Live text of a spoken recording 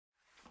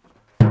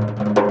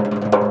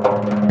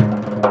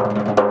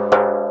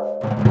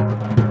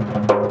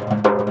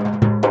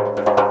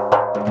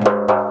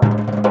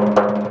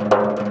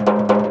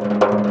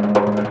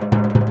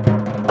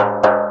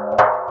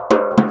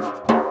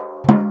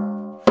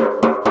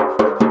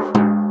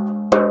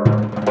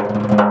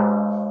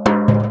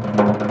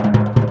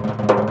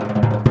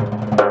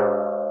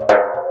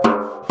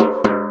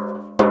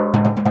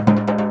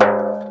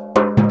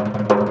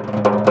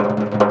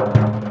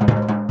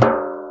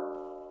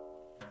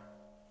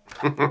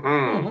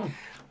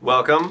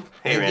Welcome.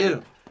 Hey, Thank Randy.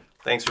 you.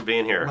 Thanks for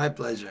being here. My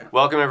pleasure.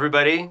 Welcome,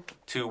 everybody,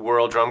 to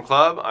World Drum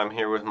Club. I'm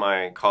here with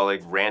my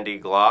colleague, Randy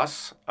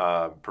Gloss,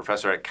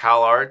 professor at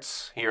Cal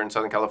Arts here in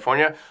Southern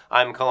California.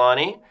 I'm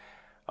Kalani.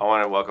 I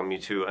want to welcome you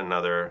to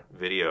another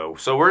video.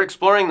 So we're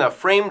exploring the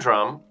frame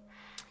drum.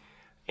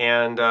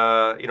 And,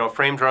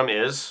 frame drum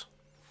is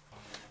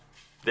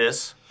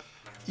this.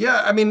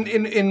 Yeah, I mean,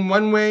 in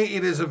one way,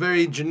 it is a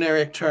very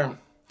generic term.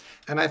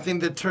 And I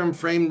think the term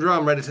frame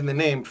drum, right, it's in the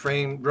name,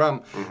 frame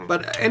drum.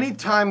 But any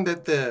time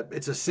that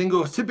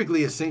it's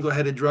typically a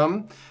single-headed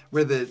drum,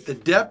 where the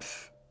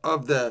depth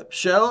of the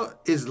shell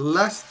is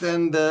less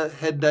than the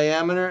head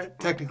diameter,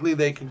 technically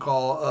they can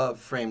call a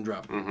frame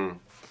drum.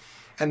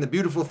 And the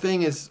beautiful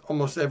thing is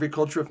almost every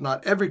culture, if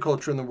not every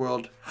culture in the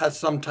world, has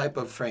some type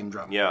of frame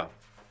drum. Yeah,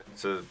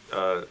 it's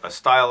a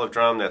style of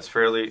drum that's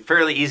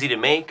fairly easy to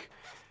make.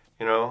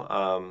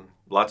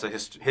 Lots of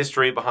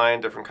history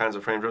behind different kinds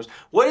of frame drums.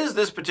 What is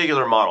this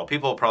particular model?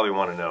 People probably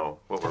want to know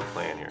what we're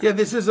playing here. Yeah,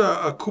 this is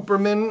a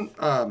Cooperman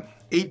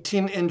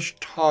 18-inch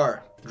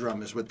tar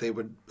drum is what they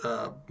would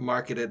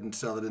market it and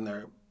sell it in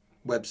their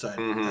website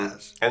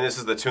as. And this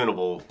is the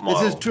tunable model.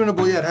 This is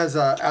tunable. Yeah, it has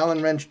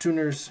Allen wrench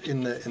tuners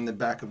in the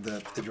back of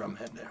the drum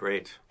head there.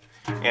 Great.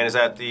 And is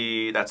that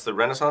that's the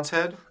Renaissance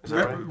head? Is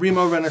that right?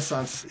 Remo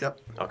Renaissance. Yep.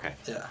 Okay.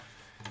 Yeah.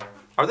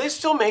 Are they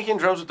still making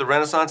drums with the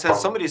Renaissance head?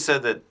 Somebody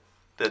said that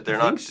they're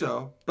not. I think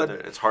so, but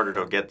it's harder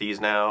to get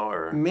these now,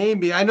 or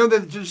maybe. I know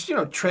that just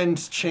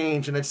trends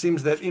change, and it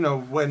seems that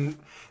when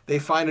they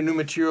find a new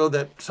material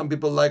that some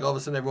people like, all of a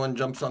sudden everyone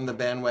jumps on the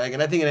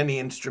bandwagon. I think in any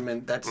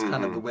instrument, that's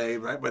kind of the way,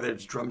 right? Whether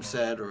it's drum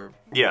set or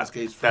in this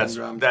case, frame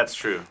drums. That's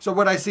true. So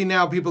what I see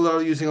now, people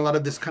are using a lot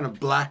of this kind of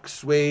black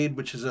suede,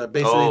 which is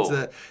basically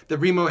it's the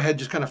Remo head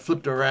just kind of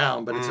flipped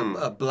around, but it's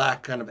a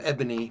black kind of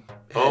ebony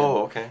head.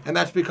 Oh, okay. And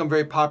that's become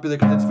very popular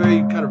because it's very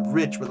kind of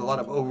rich with a lot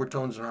of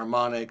overtones and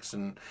harmonics,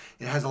 and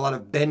it has a lot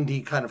of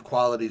bendy kind of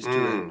qualities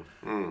to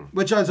it,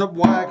 which is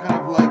why I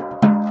kind of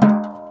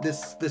like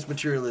this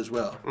material as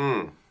well.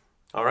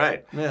 All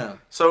right. Yeah.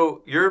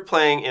 So you're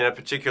playing in a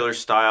particular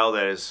style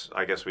that is,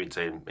 I guess we'd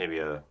say, maybe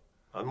a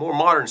more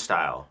modern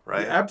style,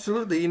 right? Yeah,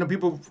 absolutely.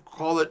 People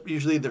call it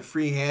usually the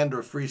freehand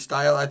or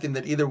freestyle. I think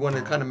that either one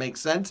kind of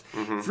makes sense.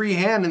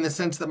 Freehand in the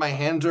sense that my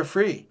hands are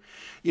free.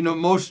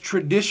 Most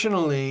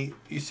traditionally,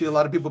 you see a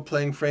lot of people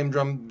playing frame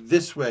drum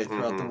this way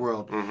throughout the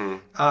world.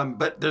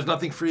 But there's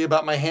nothing free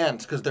about my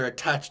hands because they're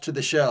attached to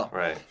the shell.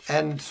 Right.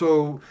 And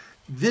so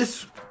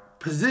this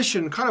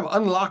position kind of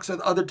unlocks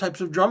other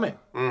types of drumming.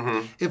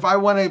 If I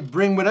want to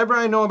bring whatever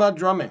I know about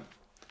drumming,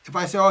 if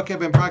I say, okay, I've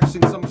been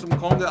practicing some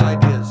conga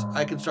ideas,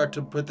 I can start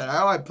to put that,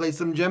 I play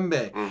some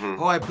djembe.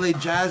 I play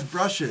jazz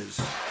brushes.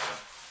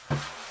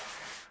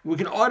 We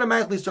can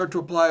automatically start to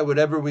apply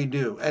whatever we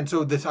do. And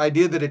so this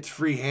idea that it's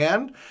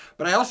freehand,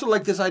 but I also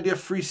like this idea of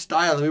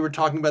freestyle. And we were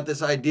talking about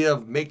this idea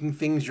of making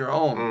things your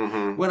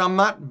own. When I'm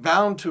not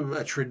bound to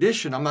a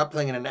tradition, I'm not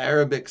playing in an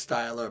Arabic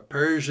style or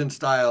Persian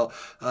style,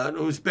 an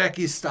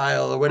Uzbeki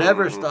style or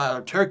whatever style,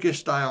 or Turkish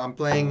style. I'm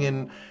playing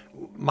in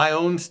my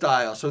own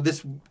style. So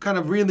this kind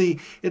of really,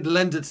 it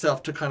lends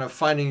itself to kind of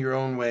finding your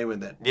own way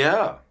with it.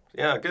 Yeah,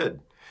 good.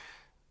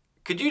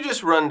 Could you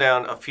just run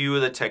down a few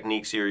of the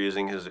techniques you're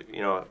using? Because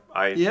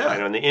I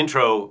know in the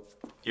intro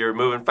you're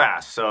moving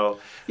fast. So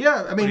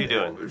yeah, I mean, what are you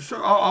doing?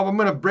 So I'm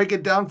going to break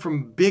it down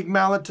from big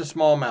mallet to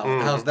small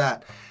mallet. How's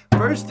that?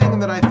 First thing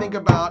that I think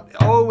about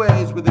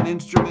always with an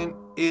instrument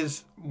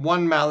is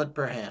one mallet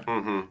per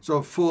hand.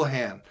 So full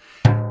hand.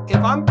 If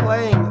I'm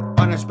playing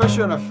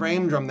especially on a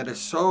frame drum that is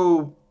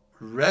so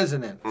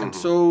resonant and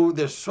so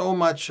there's so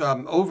much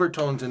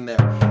overtones in there,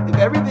 if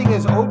everything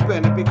is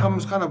open, it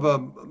becomes kind of a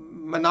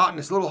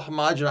monotonous, a little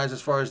homogenized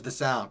as far as the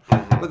sound.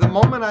 But the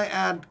moment I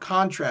add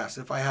contrast,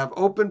 if I have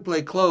open,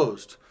 play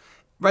closed,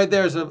 right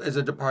there is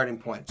a departing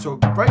point. So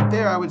right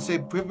there, I would say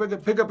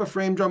pick up a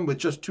frame drum with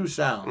just two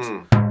sounds.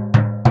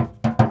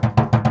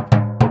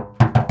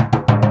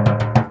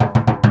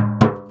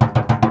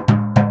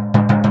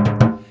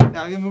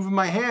 Now I'm moving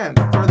my hand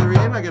further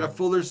in, I get a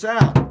fuller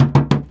sound.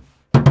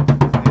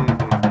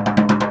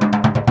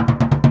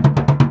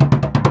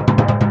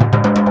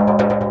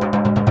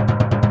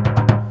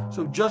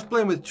 Just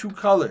playing with two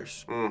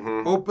colors,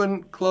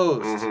 open,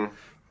 closed.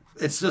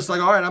 It's just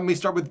like, all right, let me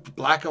start with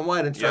black and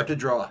white and start to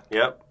draw.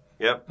 Yep,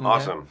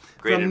 awesome.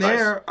 Great From advice.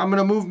 there, I'm going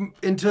to move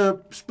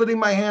into splitting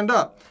my hand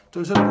up.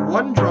 So instead of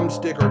one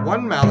drumstick or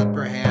one mallet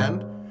per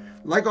hand,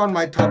 like on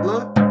my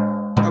tabla,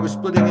 I was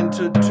splitting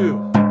into two.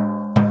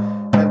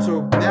 And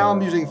so now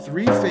I'm using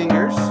 3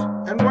 fingers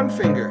and 1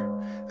 finger.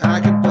 And I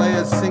can play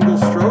as single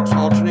strokes,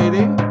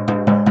 alternating,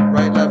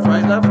 right, left,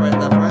 right, left, right,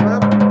 left, right,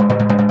 left.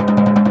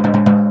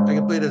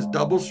 Played as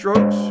double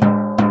strokes.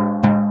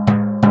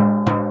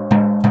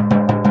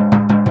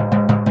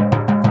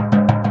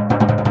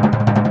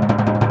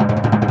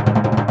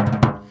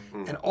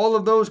 And all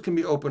of those can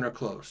be open or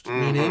closed.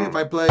 Meaning if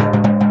I play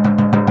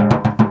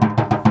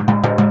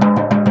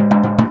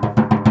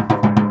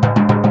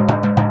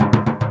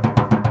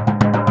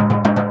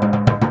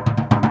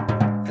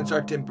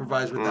start to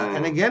improvise with that.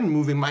 And again,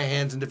 moving my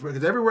hands in different,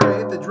 because everywhere I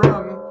hit the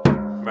drum,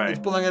 it's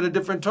pulling at a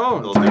different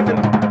tone. So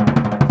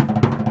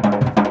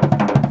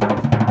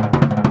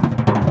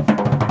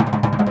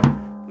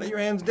let your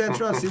hands dance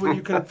around, see what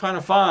you can kind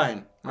of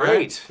find.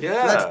 Great,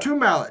 yeah. So that's 2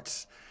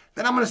 mallets.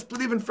 Then I'm going to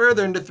split even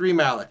further into 3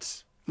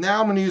 mallets. Now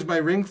I'm going to use my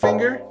ring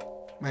finger,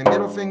 my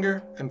middle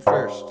finger, and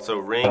first. So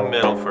ring,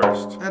 middle,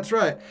 first. That's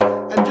right.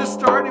 And just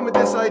starting with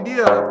this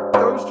idea of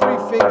those 3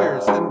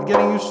 fingers and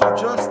getting used to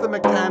just the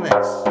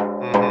mechanics.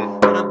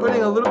 And I'm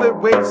putting a little bit of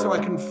weight so I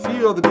can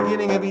feel the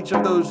beginning of each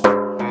of those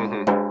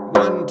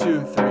 1, 2,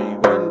 3,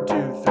 1, 2, 3.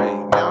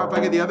 Now if I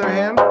get the other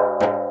hand,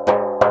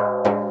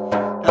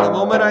 now the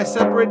moment I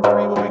separate,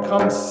 3 will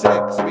become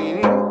 6,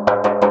 meaning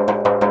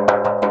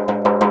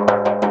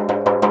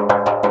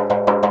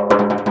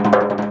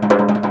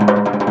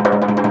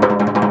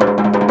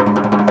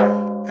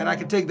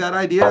take that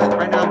idea,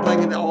 right now I'm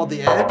playing it all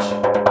the edge.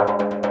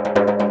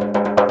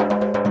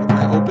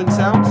 My open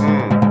sounds.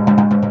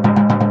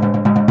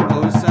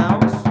 Closed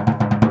sounds.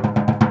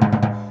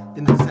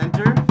 In the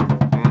center.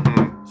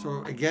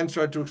 So again,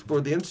 start to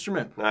explore the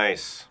instrument.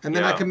 Nice. And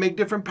then I can make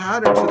different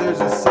patterns. So there's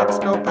a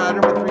 6-note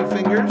pattern with 3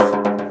 fingers.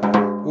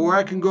 Or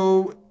I can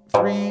go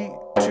 3,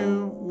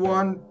 2,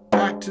 1,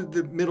 back to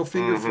the middle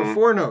finger for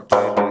 4 notes.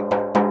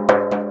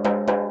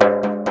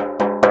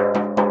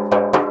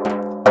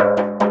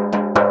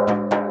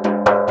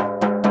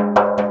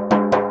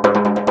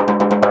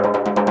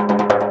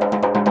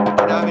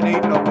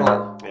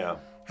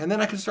 And then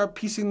I can start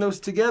piecing those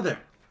together.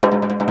 So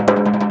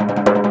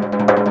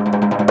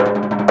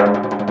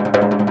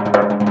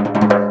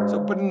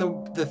putting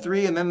the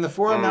 3 and then the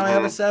 4, now I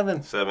have a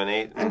 7. 7,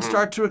 8. And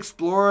start to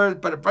explore,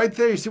 but right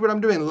there, you see what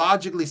I'm doing?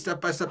 Logically, step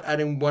by step,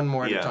 adding 1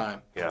 more at a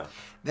time. Yeah.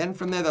 Then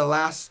from there, the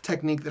last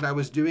technique that I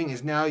was doing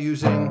is now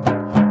using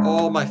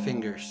all my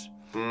fingers.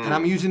 And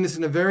I'm using this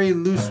in a very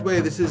loose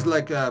way. This is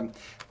like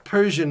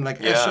Persian, like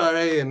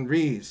SRA and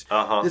Rees.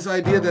 This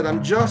idea that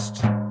I'm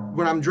just,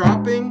 when I'm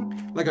dropping,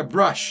 like a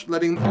brush,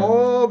 letting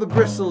all the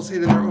bristles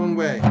hit in their own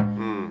way.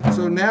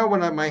 So now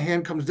when my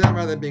hand comes down,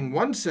 rather than being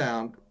 1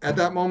 sound, at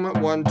that moment,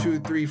 1,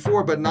 2, 3,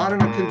 4, but not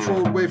in a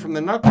controlled way from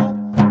the knuckle,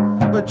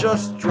 but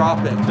just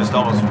dropping. Just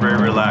almost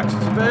very relaxed.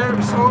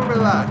 So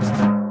relaxed.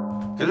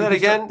 Do that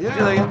again. Yeah. Do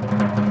that again.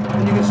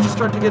 And you can just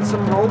start to get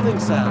some rolling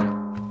sound.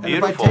 And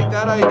Beautiful. if I take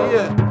that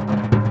idea,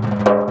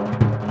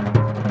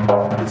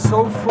 it's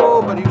so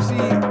full, but you see,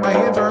 my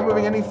hands aren't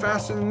moving any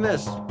faster than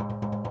this.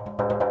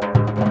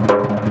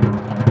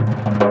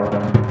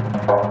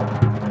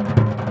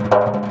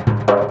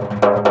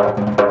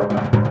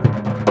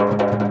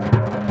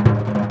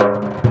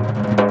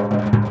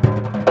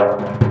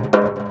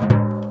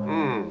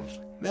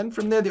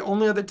 From there, the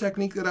only other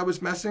technique that I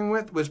was messing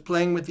with was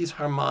playing with these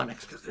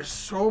harmonics, because there's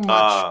so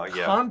much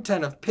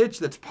content of pitch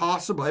that's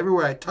possible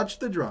everywhere I touch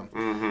the drum.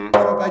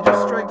 So if I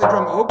just strike the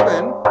drum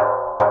open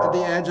at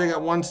the edge, I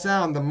got 1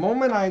 sound. The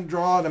moment I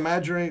draw an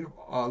imaginary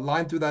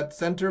line through that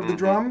center of the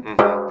drum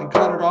and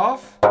cut it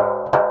off,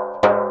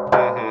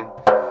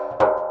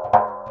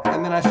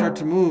 and then I start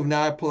to move,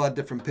 now I pull out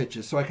different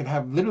pitches. So I can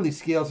have literally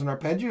scales and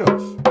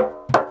arpeggios.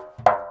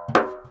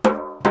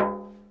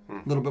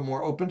 A little bit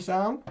more open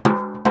sound.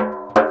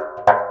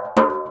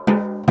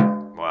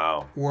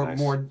 Or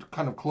more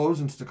kind of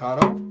closed and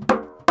staccato.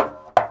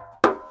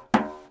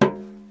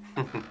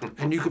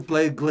 And you could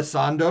play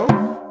glissando,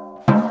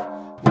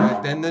 where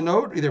I bend the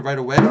note either right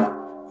away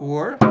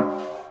or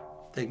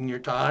taking your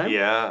time.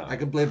 Yeah. I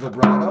can play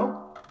vibrato.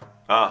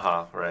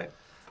 Right.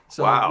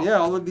 So yeah,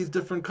 all of these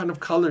different kind of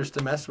colors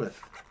to mess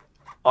with.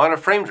 On a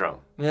frame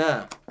drum.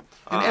 Yeah.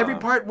 And every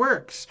part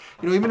works.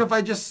 You know, even if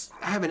I just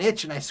have an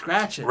itch and I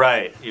scratch it.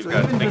 Right. You've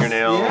got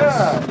fingernails.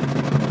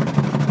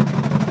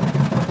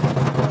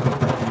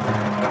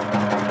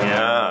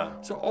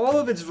 So all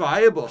of it's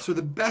viable. So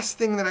the best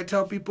thing that I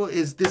tell people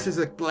is this is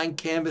a blank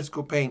canvas,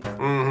 go paint.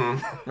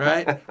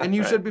 Right? And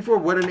you said before,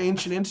 what an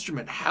ancient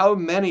instrument. How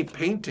many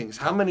paintings,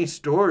 how many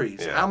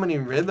stories, how many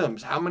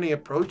rhythms, how many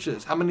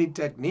approaches, how many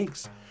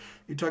techniques.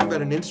 You're talking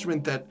about an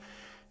instrument that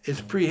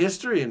is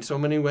prehistory in so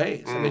many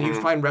ways. I mean, you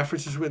find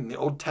references to it in the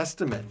Old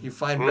Testament. You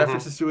find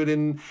references to it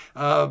in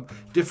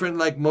different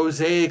like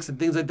mosaics and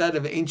things like that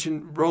of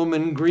ancient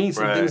Roman Greece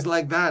and things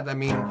like that. I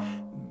mean,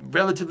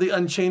 relatively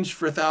unchanged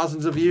for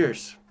thousands of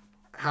years.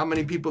 How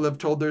many people have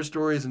told their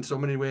stories in so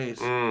many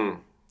ways?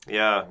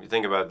 Yeah, you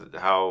think about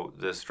how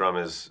this drum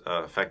has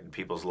affected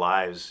people's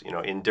lives, you know,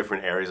 in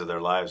different areas of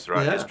their lives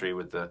throughout history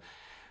with the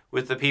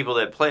people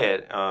that play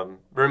it.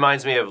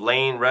 Reminds me of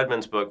Lane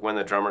Redmond's book, When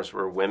the Drummers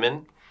Were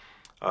Women.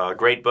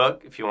 Great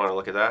book, if you want to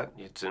look at that.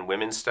 It's in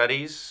women's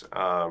studies.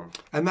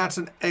 And that's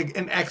an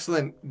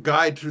excellent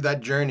guide through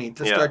that journey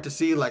to start to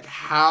see like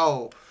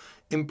how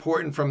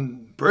important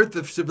from birth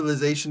of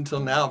civilization till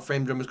now,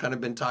 frame drum has kind of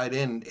been tied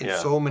in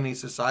so many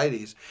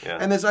societies.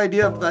 And this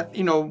idea of that,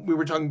 you know, we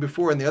were talking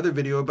before in the other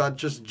video about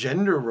just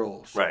gender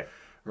roles.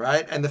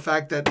 Right? And the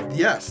fact that,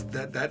 yes,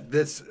 that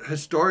this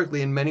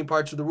historically in many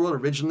parts of the world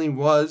originally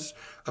was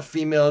a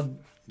female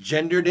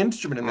gendered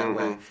instrument in that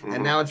way.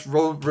 And now it's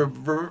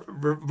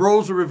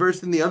roles are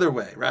reversed in the other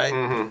way,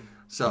 right?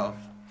 So.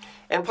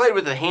 And played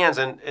with the hands,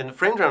 and the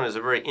frame drum is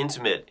a very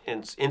intimate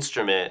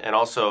instrument, and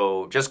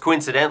also, just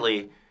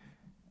coincidentally,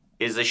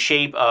 is the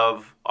shape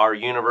of our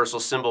universal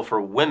symbol for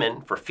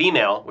women, for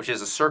female, which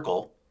is a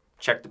circle.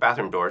 Check the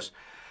bathroom doors.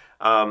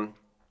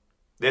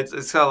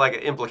 It's kind of like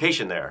an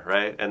implication there,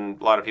 right?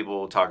 And a lot of people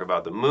will talk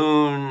about the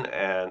moon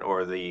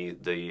or the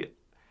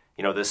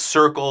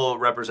circle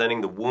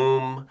representing the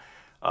womb,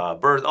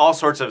 birth, all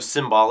sorts of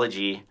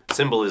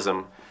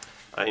symbolism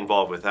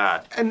involved with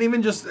that. And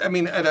even just, I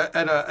mean,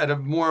 at a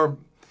more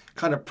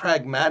kind of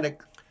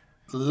pragmatic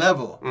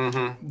level,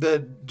 the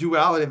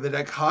duality, the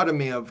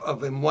dichotomy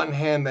of in one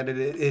hand that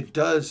it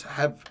does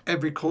have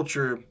every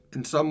culture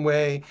in some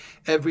way,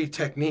 every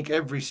technique,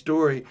 every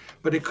story,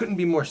 but it couldn't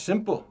be more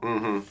simple.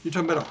 You're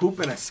talking about a hoop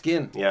and a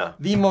skin. Yeah.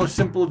 The most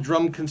simple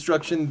drum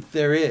construction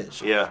there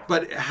is. Yeah.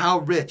 But how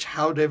rich,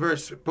 how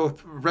diverse,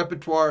 both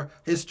repertoire,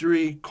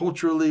 history,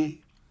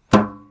 culturally,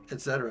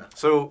 etc.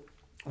 So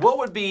what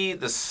would be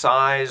the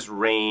size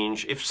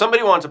range, if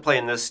somebody wanted to play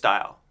in this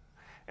style,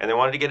 and they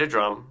wanted to get a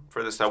drum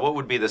for this style, what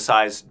would be the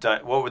size,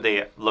 what would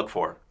they look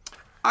for?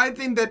 I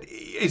think that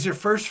is your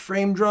first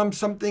frame drum,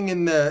 something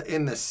in the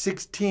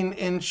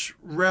 16-inch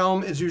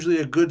realm is usually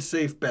a good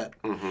safe bet.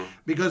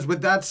 Because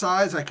with that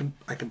size, I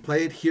can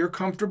play it here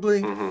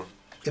comfortably.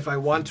 If I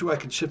want to, I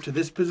can shift to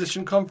this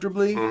position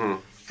comfortably.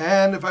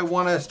 And if I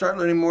want to start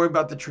learning more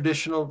about the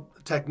traditional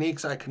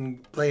techniques, I can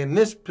play in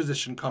this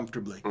position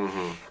comfortably.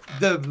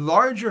 The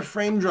larger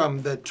frame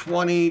drum, the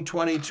 20,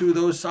 22,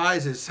 those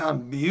sizes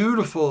sound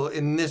beautiful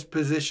in this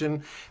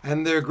position,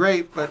 and they're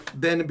great, but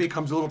then it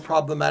becomes a little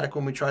problematic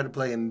when we try to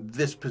play in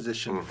this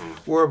position.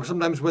 Or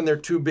sometimes when they're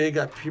too big,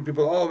 I hear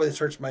people, oh, this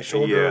hurts my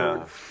shoulder.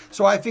 Yeah.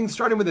 So I think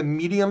starting with a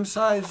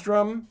medium-sized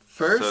drum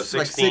first, So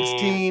like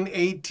 16,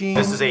 18.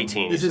 This is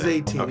 18. This is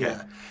 18, okay.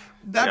 yeah.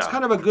 That's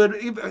kind of a good,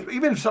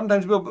 even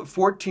sometimes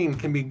 14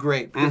 can be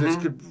great because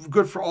it's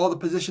good for all the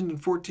positions,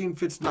 and 14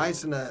 fits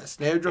nice in a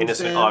snare drum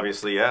stand.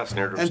 Obviously, yeah,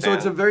 snare drum and stand. so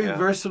it's a very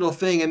versatile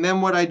thing. And then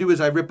what I do is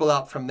I ripple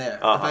out from there.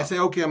 If I say,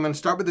 okay, I'm going to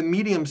start with a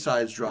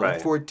medium-sized drum,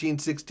 14,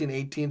 16,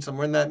 18,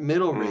 somewhere in that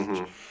middle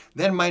range.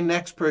 Then my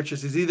next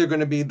purchase is either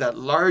going to be that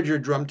larger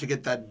drum to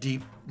get that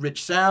deep,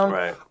 rich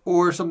sound,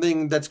 or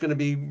something that's going to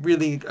be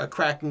really a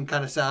cracking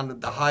kind of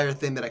sound, the higher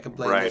thing that I can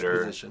play in this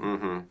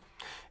position.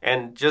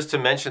 And just to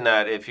mention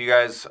that, if you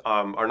guys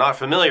are not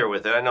familiar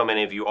with it, I know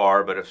many of you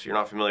are, but if you're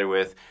not familiar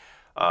with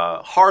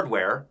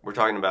hardware, we're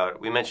talking about,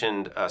 we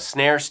mentioned a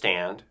snare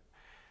stand.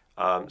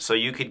 So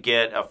you could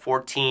get a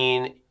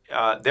 14,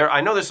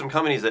 I know there's some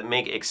companies that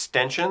make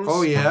extensions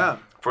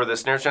for the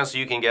snare stand, so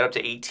you can get up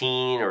to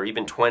 18 or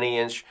even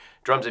 20-inch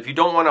drums. If you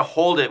don't want to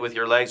hold it with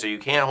your legs, or you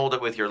can't hold it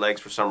with your legs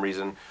for some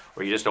reason,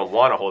 or you just don't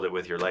want to hold it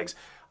with your legs,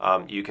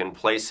 you can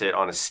place it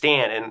on a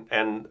stand.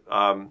 And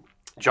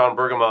John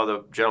Bergamo,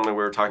 the gentleman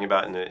we were talking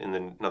about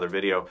in another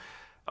video,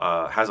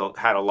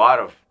 had a lot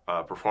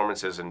of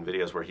performances and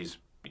videos where he's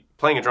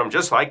playing a drum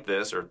just like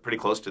this, or pretty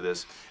close to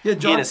this,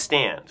 John, in a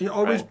stand. He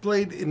always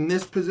played in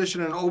this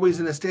position and always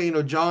in a stand. You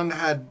know, John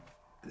had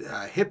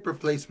hip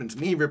replacements,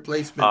 knee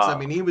replacements. I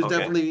mean, he was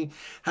definitely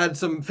had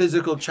some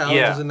physical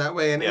challenges in that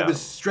way, and it was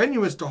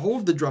strenuous to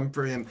hold the drum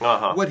for him.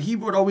 What he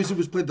would always do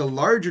was play the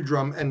larger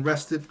drum and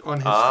rest it on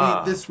his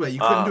feet this way. You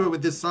couldn't do it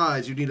with this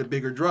size. You need a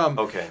bigger drum.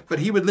 But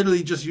he would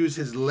literally just use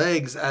his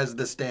legs as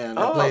the stand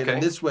and play it in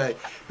this way,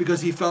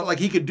 because he felt like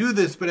he could do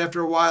this, but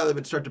after a while it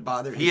would start to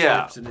bother his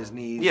hips and his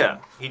knees.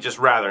 He'd just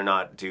rather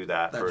not do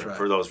that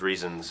for those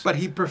reasons. But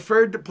he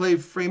preferred to play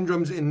frame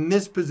drums in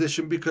this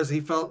position because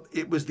he felt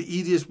it was the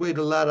easiest way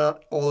to let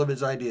out all of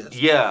his ideas.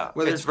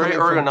 Whether it's very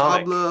coming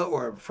ergonomic. from tabla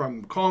or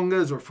from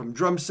congas or from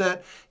drum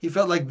set, he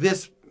felt like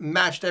this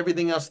matched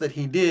everything else that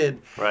he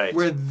did.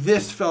 Where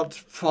this felt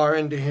far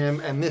into him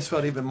and this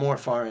felt even more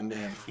far into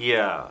him.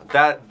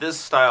 This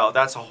style,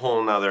 that's a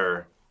whole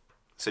nother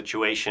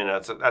situation.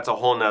 That's a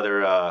whole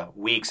nother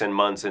weeks and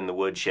months in the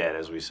woodshed,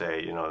 as we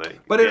say. You know,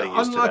 but it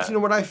unlocks. You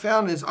know, what I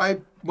found is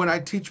when I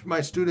teach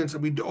my students,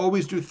 we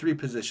always do 3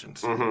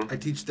 positions. I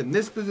teach them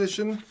this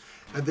position.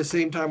 At the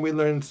same time, we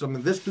learn some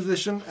of this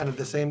position, and at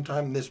the same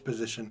time, this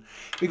position.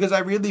 Because I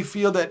really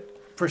feel that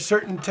for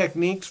certain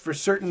techniques, for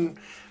certain,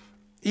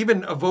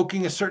 even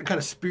evoking a certain kind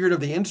of spirit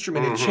of the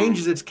instrument, it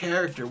changes its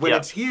character. When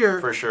it's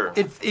here, for sure,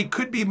 it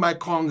could be my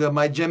conga,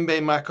 my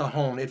djembe, my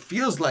cajon. It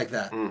feels like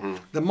that.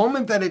 The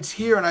moment that it's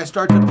here and I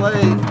start to play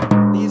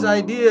these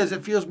ideas,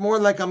 it feels more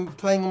like I'm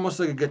playing almost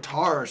like a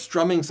guitar or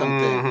strumming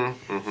something.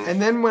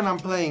 And then when I'm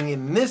playing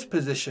in this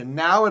position,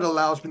 now it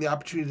allows me the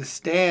opportunity to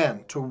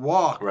stand, to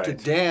walk, to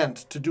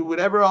dance, to do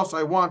whatever else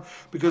I want,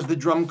 because the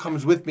drum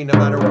comes with me no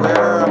matter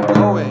where I'm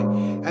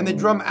going. And the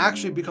drum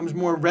actually becomes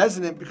more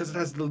resonant because it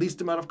has the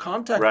least amount of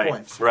contact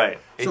points.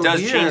 It so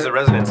does change the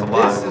resonance a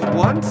lot. This is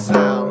one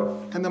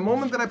sound, and the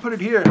moment that I put it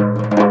here,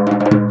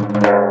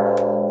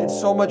 it's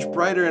so much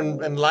brighter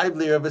and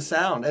livelier of a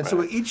sound. And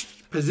so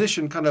each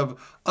position kind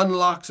of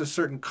unlocks a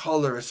certain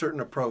color, a certain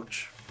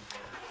approach.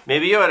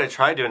 Maybe you ought to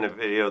try doing a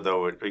video,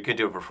 though, or you could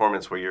do a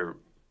performance where you're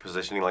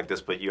positioning like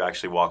this, but you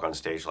actually walk on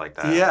stage like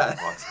that. Yeah,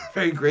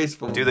 very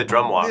graceful. Do the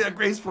drum walk. Yeah,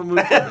 graceful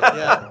movement.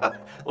 Yeah.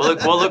 We'll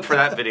look for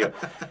that video.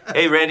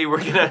 Hey, Randy,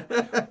 we're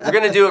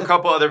gonna do a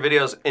couple other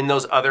videos in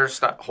those other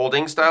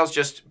holding styles.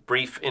 Just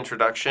brief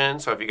introduction.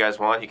 So if you guys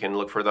want, you can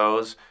look for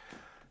those.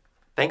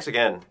 Thanks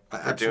again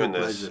for doing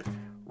this. Pleasure.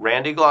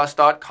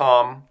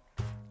 RandyGloss.com.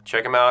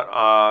 Check him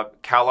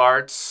out.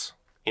 CalArts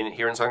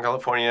here in Southern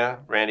California.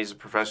 Randy's a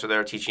professor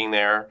there, teaching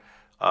there.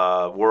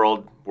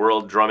 World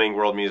drumming,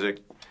 world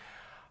music.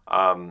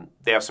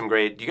 They have some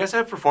great. Do you guys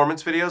have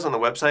performance videos on the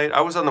website?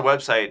 I was on the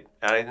website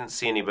and I didn't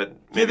see any, but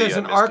maybe there's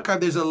an archive.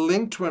 There's a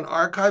link to an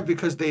archive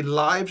because they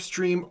live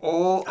stream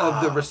all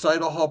of the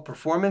recital hall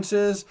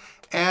performances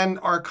and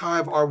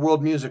archive our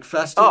World Music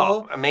Festival.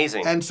 Oh,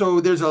 amazing! And so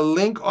there's a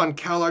link on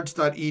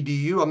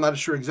calarts.edu. I'm not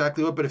sure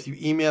exactly what, but if you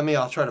email me,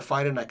 I'll try to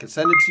find it and I can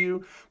send it to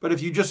you. But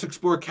if you just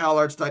explore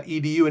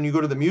calarts.edu and you go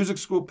to the music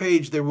school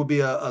page, there will be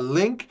a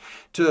link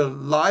to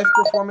live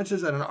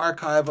performances and an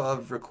archive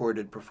of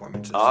recorded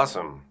performances.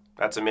 Awesome.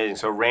 That's amazing.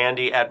 So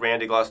Randy at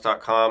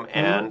randygloss.com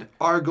and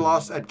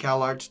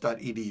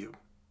rgloss@calarts.edu.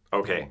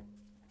 Okay.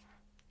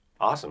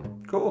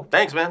 Awesome. Cool.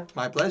 Thanks, man.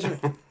 My pleasure.